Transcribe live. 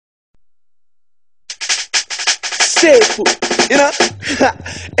staple, you know.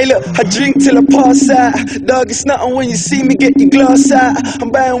 Hey look, I drink till I pass out. Dog, it's nothing when you see me get your glass out. I'm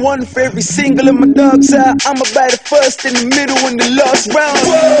buying one for every single of my dogs out. I'ma buy the first, in the middle, and the last round.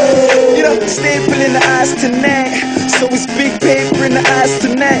 Whoa. You know, staple in the eyes tonight. So it's big paper in the eyes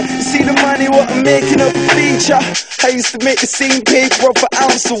tonight. You see the money, what I'm making up a feature. I used to make the same paper off an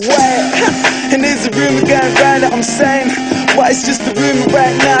ounce of white. And there's a rumor going round that I'm saying, but it's just a rumor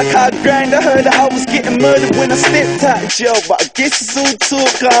right now, I grind. I heard that I was getting murdered when I stepped out of jail, but I guess it's all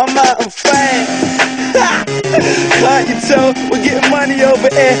talk, I'm out and fine. Can't you tell, we're getting money over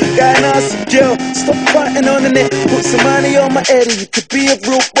here. Got an awesome girl, stop fighting on the net. Put some money on my head and you could be a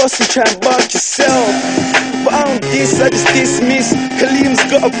real boss and try and bark yourself. But I don't diss, I just dismiss. Kaleem's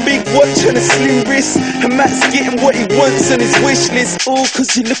got a big watch and a slim wrist, and Matt's getting what he wants on his wish list. All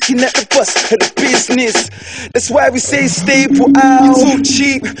cause you're looking at the boss of the business. That's why we say staple out. You too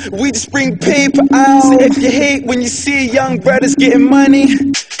cheap, we just bring paper out. So if you hate when you see young brothers getting money,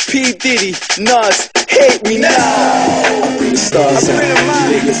 P. Diddy, Nas, hate me now. I bring the stars out.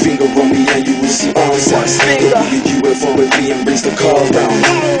 You lay your finger on me and you will see arms out. Don't be a UFO with me and brings the car round.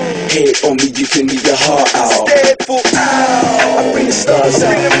 Hate on me, you can leave your heart out. Staple out. I bring the stars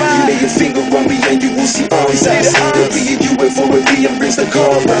out. You lay your finger on me and you will see arms out. Don't be a UFO with me and brings the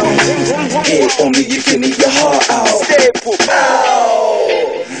car round. Hate on me, you can leave your heart out. Staple out.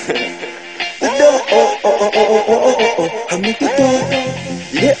 The door, I'm at the door.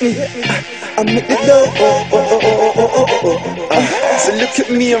 You get me? I'm at the door. So look at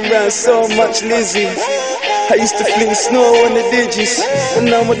me around so much Lizzie. I used to fling snow on the digits, but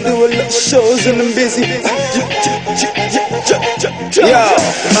now I do a lot of shows and I'm busy.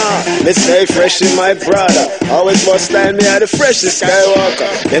 Me stay fresh in my brother. Always must style me at the freshest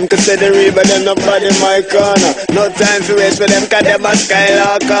Skywalker. Them could say the reaper, them nobody in my corner. No time for waste for them, cause them a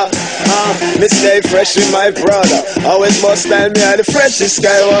Skywalker. Me stay fresh in my brother. Always must style me at the freshest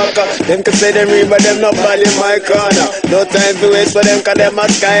Skywalker. Them could say the reaper, them nobody in my corner. No time for waste for them, cause them a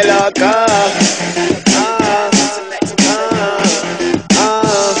Skywalker.